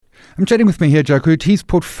I'm chatting with Maahir Jakoet. He's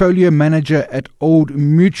portfolio manager at Old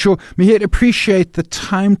Mutual. Maahir, appreciate the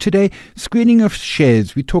time today. Screening of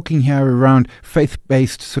shares. We're talking here around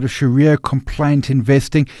faith-based sort of Sharia-compliant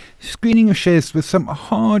investing. Screening of shares with some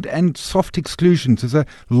hard and soft exclusions is a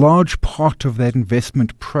large part of that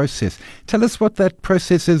investment process. Tell us what that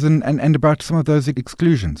process is and about some of those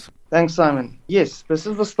exclusions. Thanks, Simon. Yes, this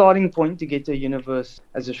is the starting point to get to a universe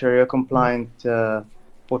as a Sharia-compliant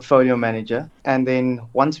portfolio manager. And then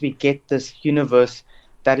once we get this universe,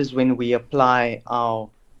 that is when we apply our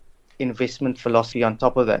investment philosophy on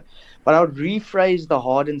top of that. But I would rephrase the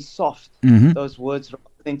hard and soft, those words,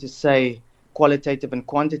 rather than to say qualitative and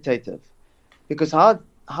quantitative. Because how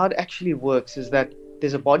it actually works is that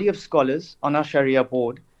there's a body of scholars on our Sharia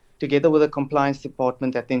board, together with a compliance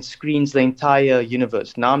department that then screens the entire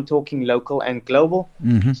universe. Now I'm talking local and global.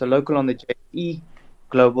 So local on the JE,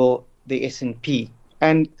 global the S&P.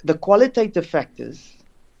 And the qualitative factors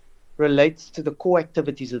relates to the core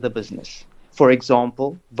activities of the business. For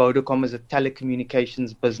example, Vodacom is a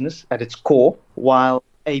telecommunications business at its core, while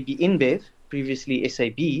AB InBev, previously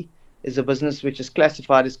SAB, is a business which is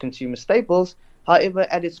classified as consumer staples. However,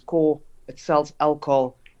 at its core, it sells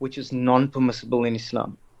alcohol, which is non-permissible in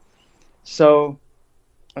Islam. So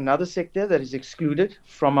another sector that is excluded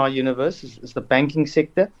from our universe is the banking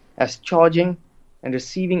sector, as charging and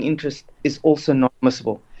receiving interest is also not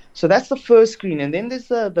permissible. So that's the first screen. And then there's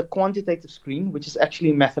the quantitative screen, which is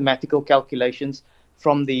actually mathematical calculations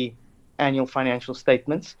from the annual financial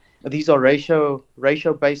statements. These are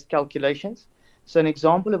ratio-based calculations. So an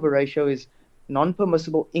example of a ratio is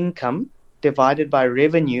non-permissible income divided by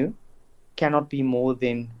revenue cannot be more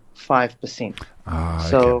than 5%.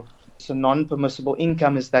 So non-permissible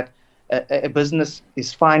income is that a business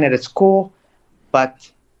is fine at its core,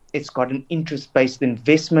 but it's got an interest-based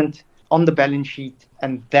investment on the balance sheet,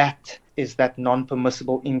 and that is that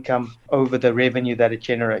non-permissible income over the revenue that it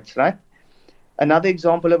generates, right? Another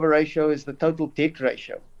example of a ratio is the total debt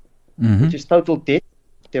ratio, which is total debt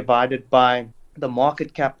divided by the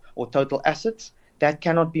market cap or total assets. That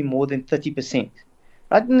cannot be more than 30%.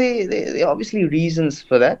 Right? And there are obviously reasons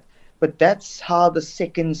for that, but that's how the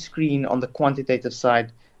second screen on the quantitative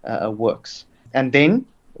side works. And then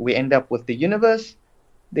we end up with the universe.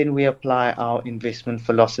 Then we apply our investment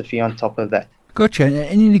philosophy on top of that. Gotcha.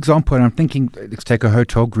 Any example, and I'm thinking, let's take a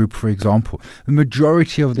hotel group, for example. The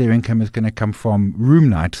majority of their income is going to come from room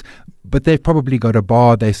nights, but they've probably got a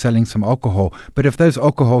bar, they're selling some alcohol. But if those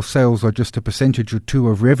alcohol sales are just a percentage or two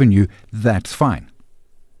of revenue, that's fine.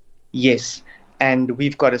 Yes. And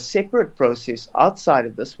we've got a separate process outside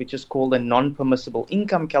of this, which is called a non-permissible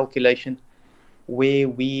income calculation, where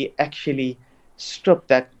we actually strip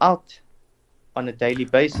that out on a daily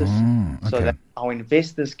basis so that our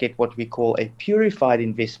investors get what we call a purified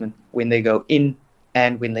investment when they go in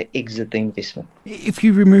and when they exit the investment. If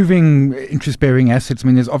you're removing interest-bearing assets, I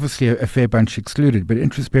mean, there's obviously a fair bunch excluded, but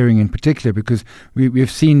interest-bearing in particular, because we've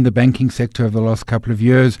seen the banking sector over the last couple of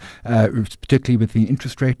years, particularly with the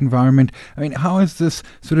interest rate environment. I mean, how has this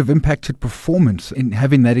sort of impacted performance in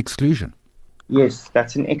having that exclusion? Yes,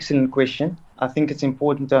 that's an excellent question. I think it's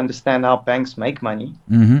important to understand how banks make money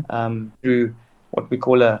through what we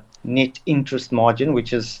call a net interest margin,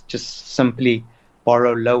 which is just simply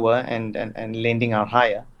borrow lower and lending out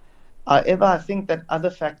higher. However, I think that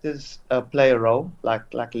other factors play a role, like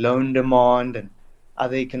loan demand and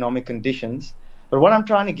other economic conditions. But what I'm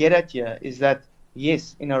trying to get at here is that,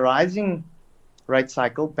 yes, in a rising rate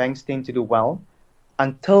cycle, banks tend to do well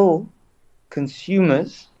until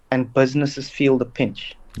consumers and businesses feel the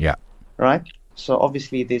pinch. Yeah. Right? So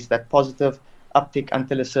obviously there's that positive uptick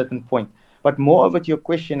until a certain point. But moreover to your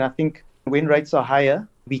question, I think when rates are higher,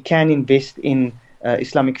 we can invest in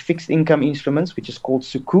Islamic fixed income instruments, which is called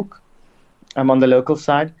sukuk on the local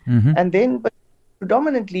side. And then, but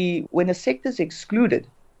predominantly, when a sector is excluded,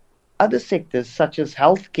 other sectors such as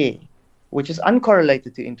healthcare, which is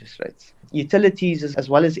uncorrelated to interest rates, utilities as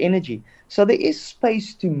well as energy. So there is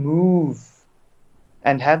space to move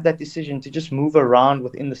and have that decision to just move around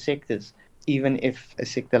within the sectors, even if a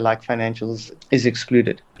sector like financials is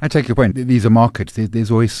excluded. I take your point. These are markets. There's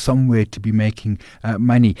always somewhere to be making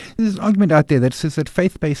money. There's an argument out there that says that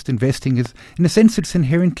faith-based investing is, in a sense, it's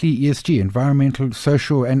inherently ESG, environmental,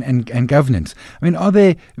 social, and governance. I mean, are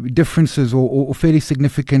there differences or fairly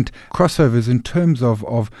significant crossovers in terms of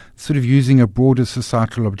sort of using a broader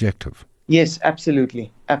societal objective? Yes,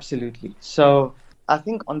 absolutely. Absolutely. So I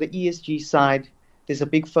think on the ESG side, there's a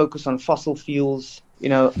big focus on fossil fuels,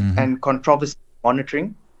 and controversy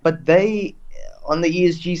monitoring. But they, on the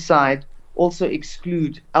ESG side, also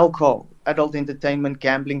exclude alcohol, adult entertainment,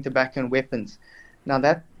 gambling, tobacco, and weapons. Now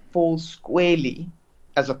that falls squarely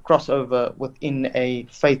as a crossover within a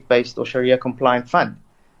faith-based or Sharia-compliant fund,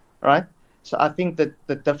 right? So I think that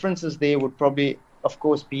the differences there would probably, of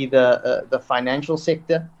course, be the financial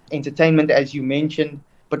sector, entertainment, as you mentioned,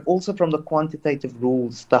 but also from the quantitative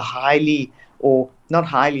rules, the highly, or not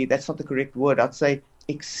highly, that's not the correct word, I'd say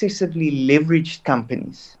excessively leveraged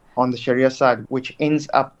companies on the Sharia side, which ends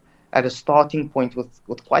up at a starting point with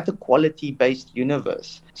quite a quality-based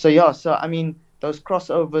universe. So yeah, so I mean, those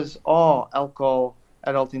crossovers are alcohol,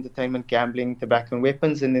 adult entertainment, gambling, tobacco and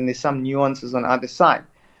weapons, and then there's some nuances on either side.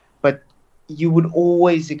 But you would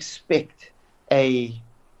always expect a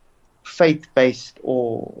faith-based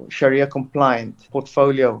or Sharia-compliant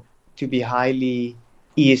portfolio to be highly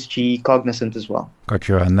ESG cognizant as well. Got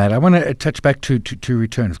you on that. I want to touch back to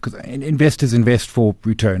returns, because investors invest for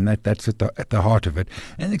return. That's at the heart of it.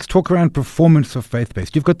 And let's talk around performance of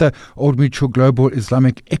faith-based. You've got the Old Mutual Global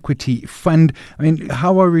Islamic Equity Fund. I mean,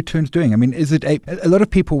 how are returns doing? I mean, is it a lot of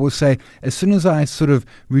people will say, as soon as I sort of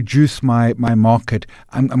reduce my market,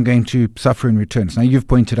 I'm going to suffer in returns. Now, you've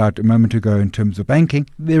pointed out a moment ago in terms of banking,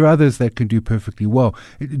 there are others that can do perfectly well.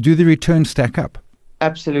 Do the returns stack up?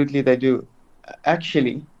 Absolutely, they do.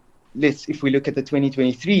 Actually, if we look at the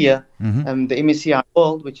 2023 year, the MSCI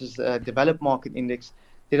World, which is a developed market index,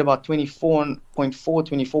 did about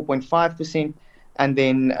 24.5%, and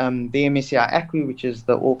then the MSCI ACWI, which is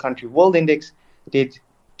the all country world index, did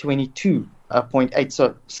 22.8,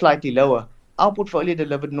 so slightly lower. Our portfolio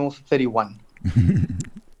delivered north of 31.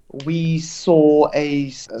 We saw a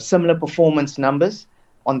similar performance numbers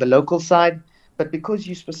on the local side, but because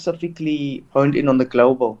you specifically honed in on the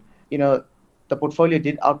global, the portfolio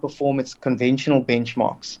did outperform its conventional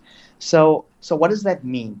benchmarks. So what does that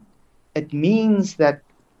mean? It means that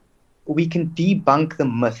we can debunk the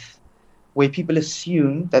myth where people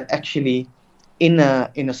assume that actually in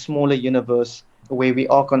a smaller universe where we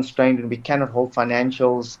are constrained and we cannot hold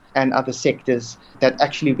financials and other sectors, that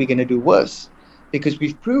actually we're going to do worse. Because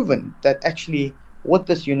we've proven that actually with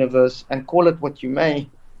this universe, and call it what you may,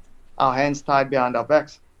 our hands tied behind our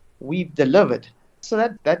backs, we've delivered. So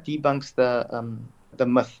that debunks the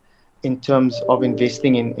myth in terms of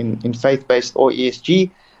investing in faith-based or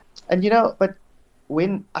ESG. And but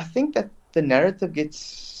when I think that the narrative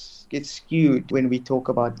gets skewed when we talk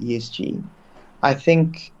about ESG, I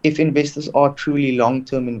think if investors are truly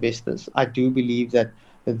long-term investors, I do believe that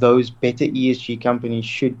those better ESG companies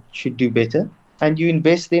should do better. And you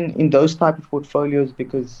invest in those type of portfolios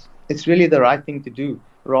because it's really the right thing to do,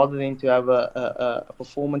 rather than to have a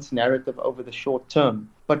performance narrative over the short term.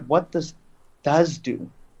 But what this does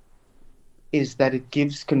do is that it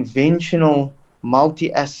gives conventional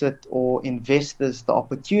multi-asset or investors the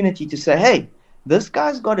opportunity to say, hey, this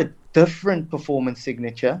guy's got a different performance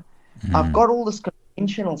signature. I've got all this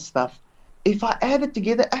conventional stuff. If I add it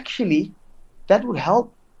together, actually, that would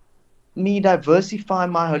help me diversify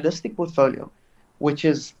my holistic portfolio, which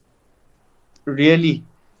is really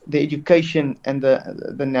the education and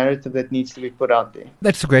the narrative that needs to be put out there.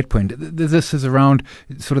 That's a great point. This is around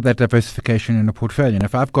sort of that diversification in a portfolio. And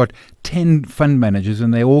if I've got 10 fund managers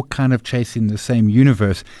and they're all kind of chasing the same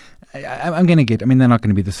universe, I'm going to get, they're not going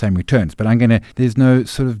to be the same returns, but there's no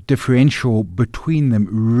sort of differential between them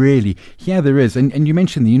really. Here there is. And you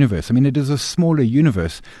mentioned the universe. It is a smaller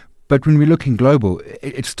universe. But when we're looking global,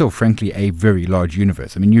 it's still, frankly, a very large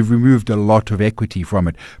universe. You've removed a lot of equity from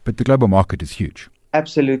it, but the global market is huge.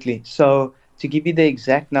 Absolutely. So to give you the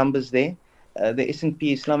exact numbers there, the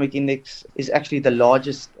S&P Islamic Index is actually the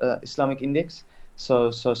largest Islamic index.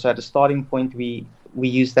 So at a starting point, we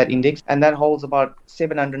use that index, and that holds about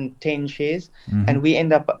 710 shares. And we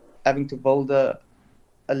end up having to build a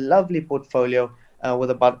lovely portfolio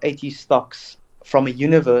with about 80 stocks from a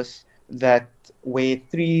universe where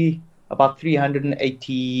about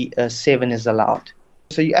 387 is allowed.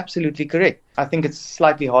 So you're absolutely correct. I think it's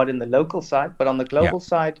slightly hard in the local side, but on the global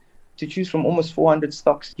side, to choose from almost 400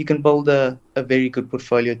 stocks, you can build a very good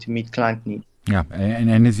portfolio to meet client needs. Yeah,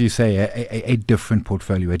 and as you say, a different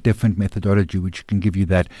portfolio, a different methodology, which can give you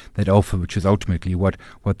that alpha, which is ultimately what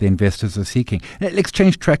the investors are seeking. Let's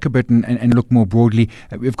change track a bit and look more broadly.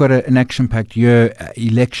 We've got an action-packed year,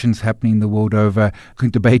 elections happening the world over,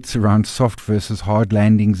 debates around soft versus hard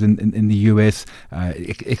landings in the US,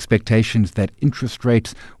 expectations that interest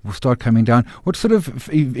rates will start coming down. What sort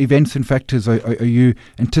of events and factors are you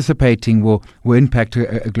anticipating will impact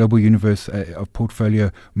a global universe of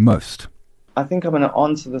portfolio most? I think I'm going to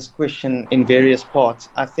answer this question in various parts.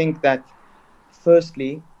 I think that,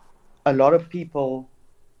 firstly, a lot of people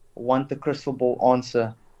want the crystal ball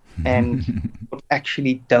answer and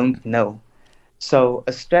actually don't know. So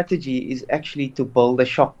a strategy is actually to build a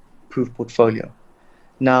shock-proof portfolio.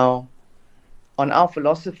 Now, on our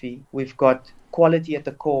philosophy, we've got quality at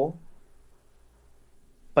the core,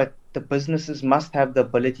 but the businesses must have the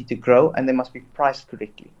ability to grow and they must be priced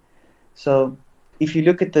correctly. So if you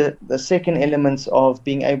look at the second elements of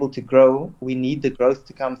being able to grow, we need the growth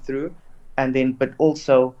to come through. And then, but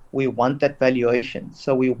also we want that valuation.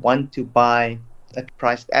 So we want to buy at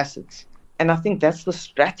priced assets. And I think that's the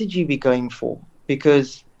strategy we're going for,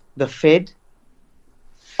 because the Fed,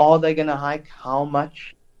 are they going to hike? How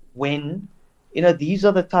much? When? These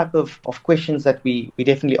are the type of questions that we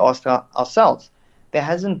definitely ask ourselves. There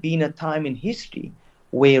hasn't been a time in history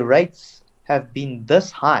where rates have been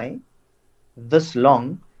this high, this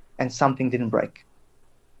long, and something didn't break.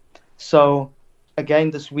 So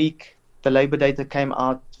again, this week, the labor data came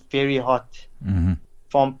out very hot. Mm-hmm.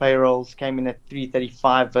 Farm payrolls came in at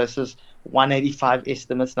 335 versus 185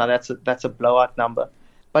 estimates. Now that's a blowout number.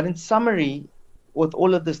 But in summary, with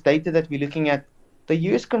all of this data that we're looking at, the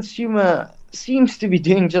US consumer seems to be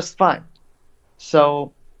doing just fine.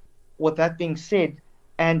 So with that being said,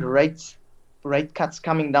 and rate cuts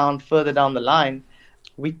coming down further down the line,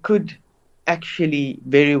 we could actually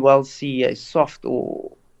very well see a soft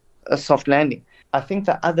landing. I think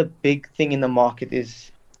the other big thing in the market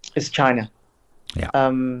is China. Yeah.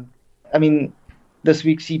 I mean, this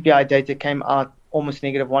week's CPI data came out almost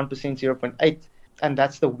negative 1%, 0.8, and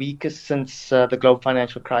that's the weakest since the global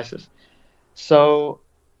financial crisis. So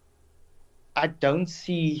I don't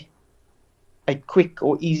see a quick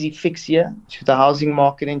or easy fix here to the housing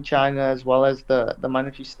market in China, as well as the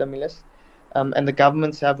monetary stimulus. And the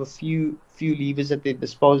governments have a few levers at their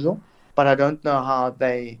disposal, but I don't know how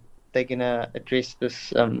they're going to address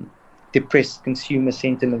this depressed consumer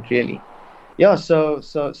sentiment, really. Yeah, so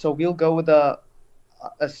we'll go with a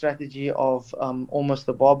strategy of almost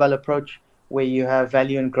the barbell approach, where you have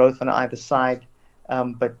value and growth on either side,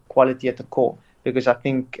 but quality at the core, because I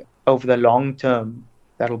think over the long term,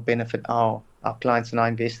 that'll benefit our clients and our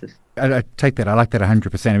investors. I take that. I like that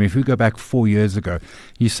 100%. I mean, if we go back 4 years ago,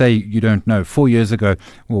 you say you don't know. 4 years ago,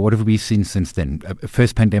 well, what have we seen since then?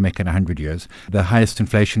 First pandemic in 100 years, the highest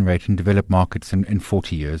inflation rate in developed markets in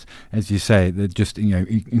 40 years. As you say, they're just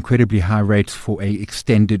incredibly high rates for a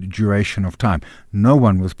extended duration of time. No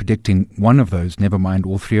one was predicting one of those, never mind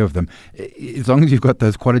all three of them. As long as you've got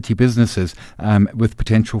those quality businesses with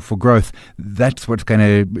potential for growth, that's what's going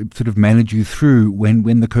to sort of manage you through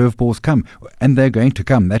when the curveballs come. And they're going to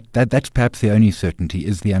come. That's perhaps the only certainty,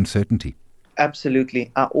 is the uncertainty.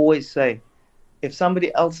 Absolutely. I always say, if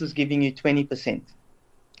somebody else is giving you 20%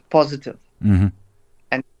 positive mm-hmm.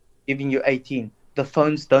 and giving you 18, the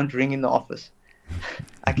phones don't ring in the office.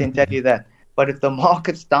 I can tell you that. But if the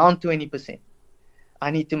market's down 20%,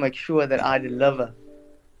 I need to make sure that I deliver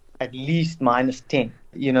at least minus 10,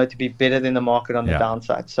 to be better than the market on the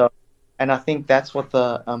downside. So, and I think that's what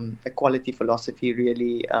the equality philosophy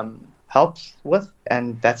really helps with,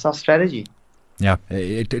 and that's our strategy. Yeah,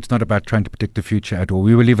 it's not about trying to predict the future at all.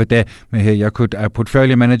 We will leave it there. Maahir Jakoet, our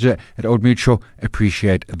portfolio manager at Old Mutual.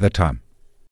 Appreciate the time.